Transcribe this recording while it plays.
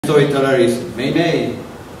Storyteller is Mei Mei.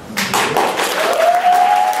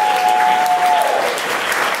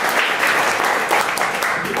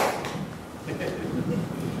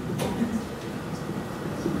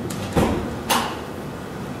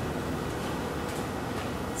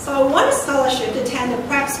 So I won a scholarship to attend a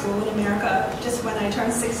prep school in America just when I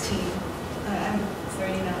turned 16. I'm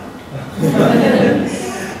 30 now.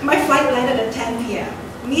 My flight landed at 10 p.m.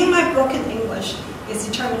 Me and my broken English is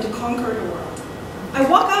determined to conquer the world. I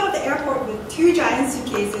walk out of the airport with 2 giant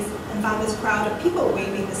suitcases and found this crowd of people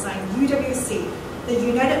waving the sign UWC, the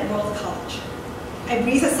United World College. I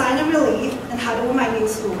breathed a sign of relief and huddled with my new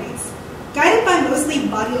schoolmates. Guided by mostly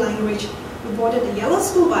body language, we boarded the yellow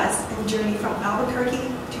school bus and journeyed from Albuquerque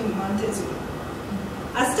to Montezuma.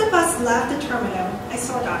 As the bus left the terminal, I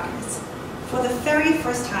saw darkness for the very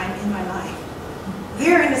first time in my life.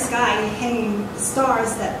 There in the sky hanging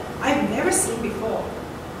stars that I've never seen before.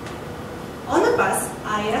 On the bus,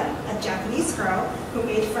 Aya, a Japanese girl who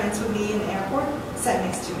made friends with me in the airport, sat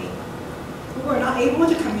next to me. We were not able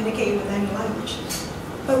to communicate with any language,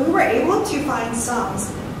 but we were able to find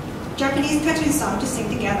songs, Japanese cartoon songs to sing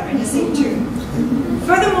together in the same tune.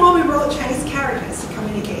 Furthermore, we wrote Chinese characters to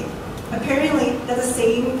communicate. Apparently, that the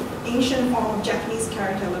same ancient form of Japanese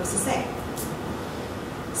character looks the same.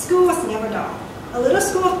 School was never dull. A little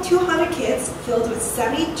school of 200 kids filled with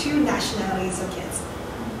 72 nationalities of kids.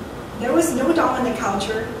 There was no dominant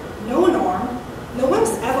culture, no norm, no one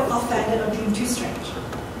was ever offended or deemed too strange.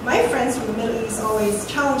 My friends from the Middle East always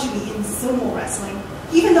challenged me in sumo wrestling,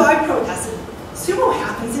 even though I protested. Sumo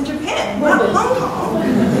happens in Japan, not Hong Kong.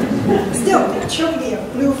 Still, they showed me a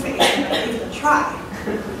blue face and I gave it a try.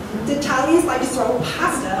 The Italians like to throw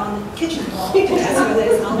pasta on the kitchen wall to test whether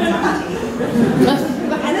it's al dente.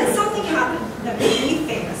 And then something happened that made me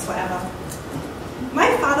famous forever. My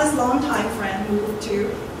father's longtime friend moved to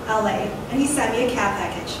LA and he sent me a care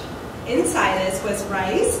package. Inside this was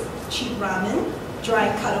rice, cheap ramen,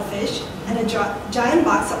 dried cuttlefish, and a giant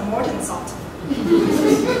box of Morton salt.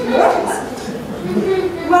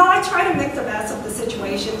 Well, I tried to make the best of the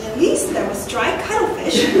situation. At least there was dried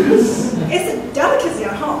cuttlefish. It's a delicacy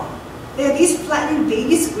at home. There are these flattened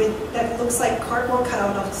baby squid that looks like cardboard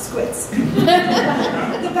cutout of squids.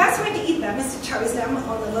 The best way to eat them is to toast them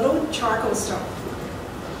on a little charcoal stove.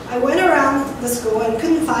 I went around the school and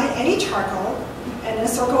couldn't find any charcoal, and then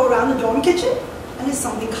circled around the dorm kitchen, and then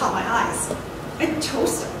something caught my eyes. A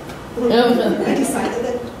toaster. I decided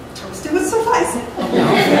that toaster would suffice. It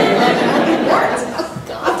worked.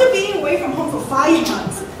 After being away from home for 5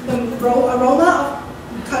 months, the aroma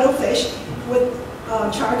of cuttlefish with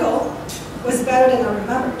charcoal was better than I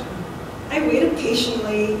remembered. I waited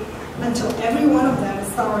patiently until every one of them was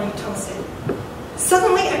thoroughly toasted.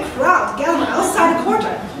 Suddenly, a crowd gathered outside the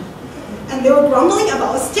courtyard, and they were grumbling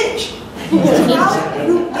about a stench. The crowd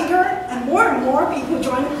grew bigger, and more people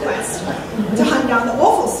joined the quest to hunt down the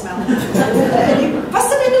awful smell. And they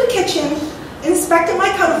busted into the kitchen, inspected my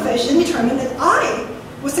cuttlefish, and determined that I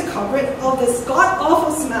was the culprit of this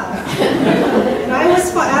god-awful smell. And I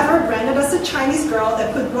was forever branded as the Chinese girl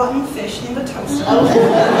that put rotten fish in the toaster.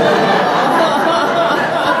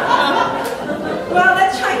 Well,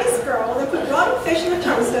 that Chinese girl that put rotten fish in the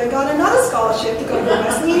toaster got another scholarship to go to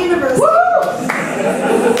Wesleyan University.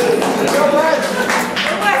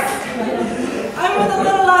 I'm with a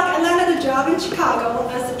little luck, I landed a job in Chicago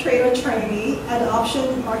as a trader trainee at an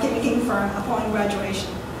option market making firm upon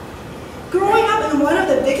graduation. Growing up in one of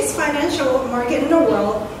the biggest financial markets in the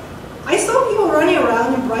world, I saw people running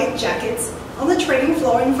around in bright jackets on the trading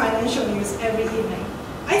floor in financial news every evening.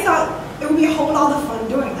 I thought it would be a whole lot of fun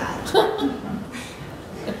doing that.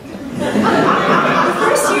 The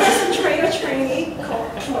first year as a trader trainee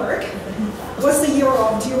clerk was the year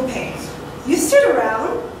of dual pay. You stood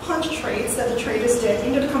around, punched trades that the traders did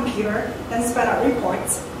into the computer, then spat out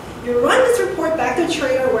reports. You run this report back to the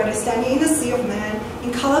trader where they're standing in the sea of men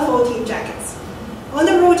in colorful team jackets. On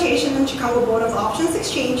the rotation, the Chicago Board of Options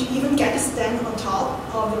Exchange even get to stand on top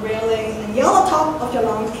of the railing and yell on top of your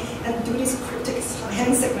lungs and do these cryptic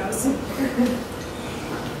hand signals.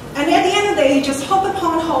 And at the end of the day, you just hope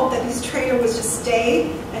upon hope that this trader would just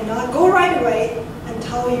stay and not go right away and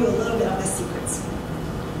tell you a little bit of their secrets.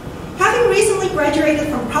 Having recently graduated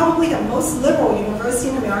from probably the most liberal university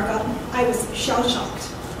in America, I was shell-shocked.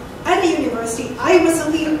 At the university, I was a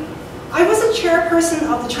leader. I was a chairperson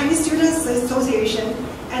of the Chinese Students Association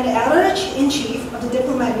and the editor-in-chief of the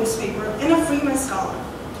Diplomat newspaper and a Freeman scholar.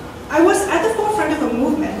 I was at the forefront of a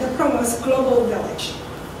movement that promotes global village.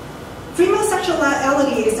 Female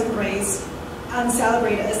sexuality is embraced and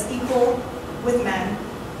celebrated as equal with men.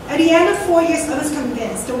 At the end of 4 years, I was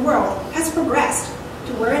convinced the world has progressed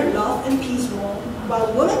to where love and peace rule while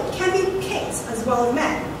women can be kings as well as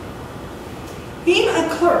men. Being a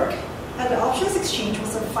clerk at the options exchange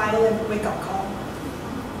was a violent wake-up call.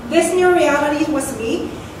 This new reality was me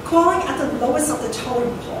crawling at the lowest of the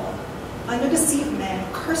totem pole, under the sea of men,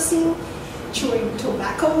 cursing, chewing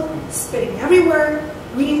tobacco, spitting everywhere,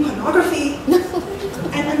 reading pornography,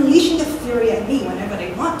 and unleashing the fury at me whenever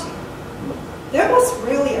they want to. There was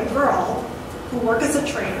really a girl who worked as a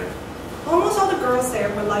trader. Almost all the girls there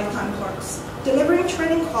were Lifeline clerks, delivering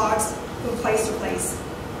trading cards from place to place.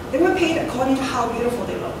 They were paid according to how beautiful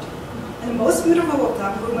they looked. And the most beautiful of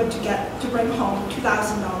them rumored to bring home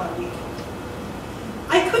 $2,000 a week.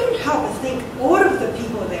 I couldn't help but think all of the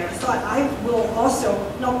people there thought I will also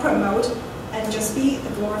not promote and just be a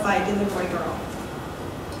glorified delivery girl.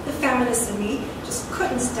 The feminist in me just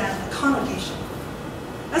couldn't stand the connotation.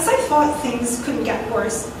 As I thought things couldn't get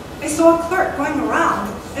worse, I saw a clerk going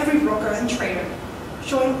around every broker and trader,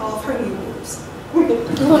 showing off her new boobs. And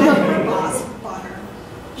her boss bought her.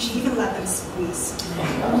 She even let them squeeze.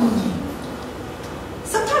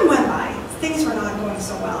 Some time went by, things were not going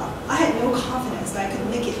so well. I had no confidence that I could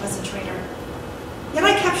make it as a trader. Yet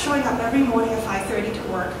I kept showing up every morning at 5:30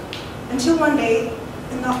 to work, until one day,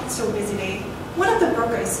 a not so busy day, one of the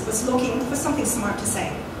brokers was looking for something smart to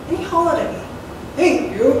say, and he hollered at me,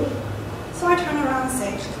 "Hey, you!" So I turned around and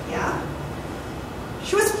said, "Yeah?"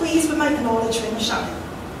 She was pleased with my acknowledgement and shouted,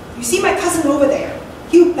 "You see my cousin over there?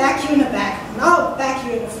 He'll back you in the back, and I'll back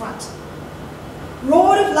you in the front."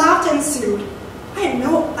 Roar of laughter ensued. I had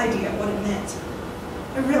no idea what it meant.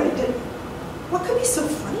 I really didn't. What could be so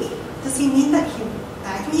funny? Does he mean that he would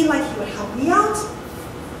back me like he would help me out?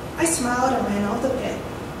 I smiled and ran out the pit.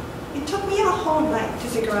 It took me a whole night to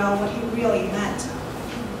figure out what he really meant.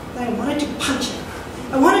 But I wanted to punch him.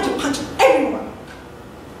 I wanted to punch everyone.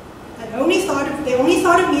 They only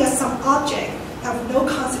thought of me as some object of no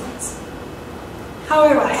consequence.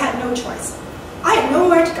 However, I had no choice. I had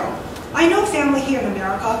nowhere to go. I had no family here in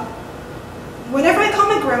America. Whenever I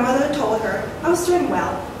called my grandmother and told her I was doing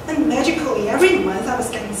well, and magically every month I was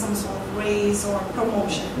getting some sort of raise or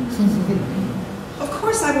promotion. Of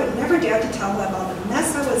course, I would never dare to tell her about the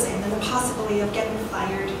mess I was in and the possibility of getting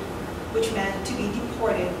fired, which meant to be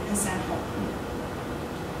deported and sent home.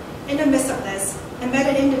 In the midst of this, I met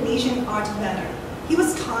an Indonesian art vendor. He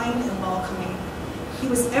was kind and welcoming. He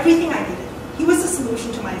was everything I needed. He was the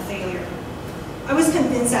solution to my failure. I was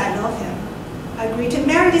convinced that I loved him. I agreed to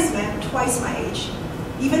marry this man twice my age,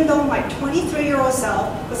 even though my 23-year-old self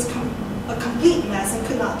was a complete mess and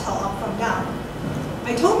could not tell up from down.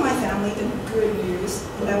 I told my family the good news,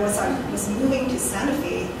 and that was I was moving to Santa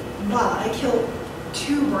Fe. Wow, I killed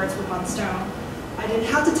two birds with one stone. I didn't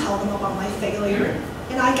have to tell them about my failure,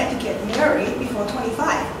 and I get to get married before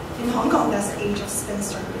 25. In Hong Kong, that's the age of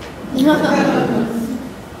spinster.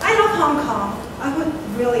 I love Hong Kong. I would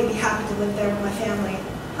really be happy to live there with my family.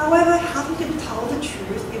 However, having to tell the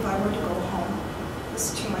truth if I were to go home was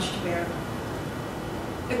too much to bear.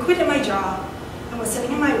 I quitted my job and was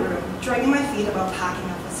sitting in my room, dragging my feet about packing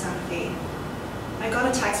up for Santa Fe. I got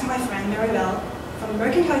a text from my friend Maribel from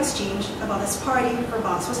Mercantile Exchange about this party her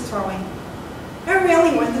boss was throwing. I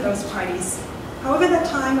rarely went to those parties. However, that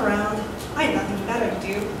time around, I had nothing better to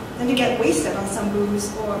do than to get wasted on some booze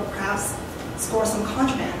or perhaps score some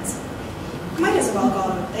contrabands. Might as well go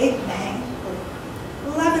on a big bang.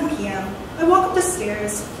 11 p.m., I walk up the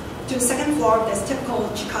stairs to the second floor of this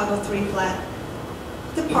typical Chicago 3 flat.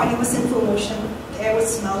 The party was in full motion. The air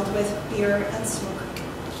was smelled with beer and smoke.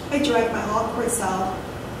 I dragged my awkward self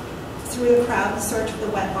through the crowd in search of the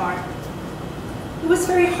wet bar. It was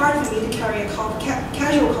very hard for me to carry a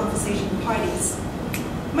casual conversation at parties.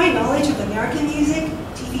 My knowledge of American music,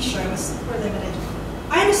 TV shows, were limited.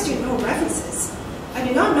 I understood no references. I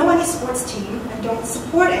do not know any sports team and don't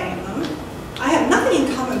support any of them. I have nothing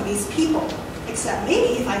in common with these people, except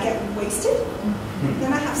maybe if I get wasted,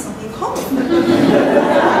 then I have something in common.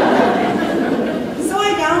 So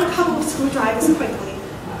I downed a couple of screwdrivers quickly,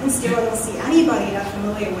 and still I don't see anybody that I'm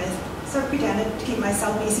familiar with, so I pretended to keep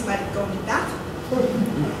myself busy by going to the bathroom.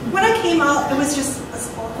 When I came out, it was just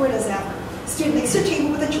as awkward as ever. Stood next to the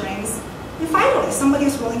table with the drinks, and finally somebody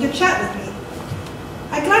was willing to chat with me.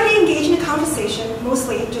 I gladly engaged in a conversation,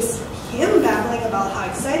 mostly just him babbling about how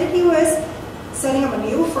excited he was, setting up a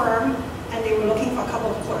new firm, and they were looking for a couple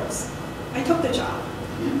of clerks. I took the job,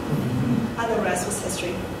 and the rest was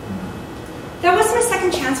history. That was my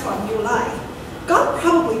second chance for a new life. God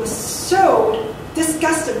probably was so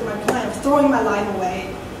disgusted with my plan of throwing my life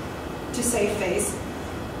away to save face.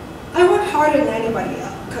 I worked harder than anybody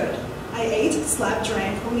could. I ate, slept,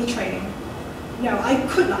 drank, only trading. No, I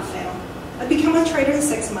could not fail. I became a trader in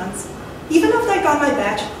 6 months. Even after I got my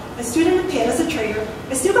badge, a student paid as a trader,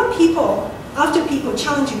 I still got people after people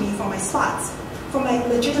challenging me for my spots, for my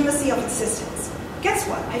legitimacy of existence. Guess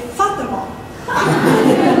what? I fought them all.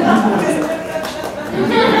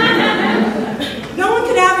 No one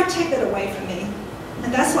could ever take that away from me.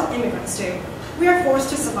 And that's what immigrants do. We are forced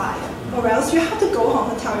to survive, or else you have to go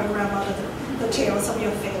home and tell your grandmother the tales of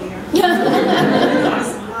your failure.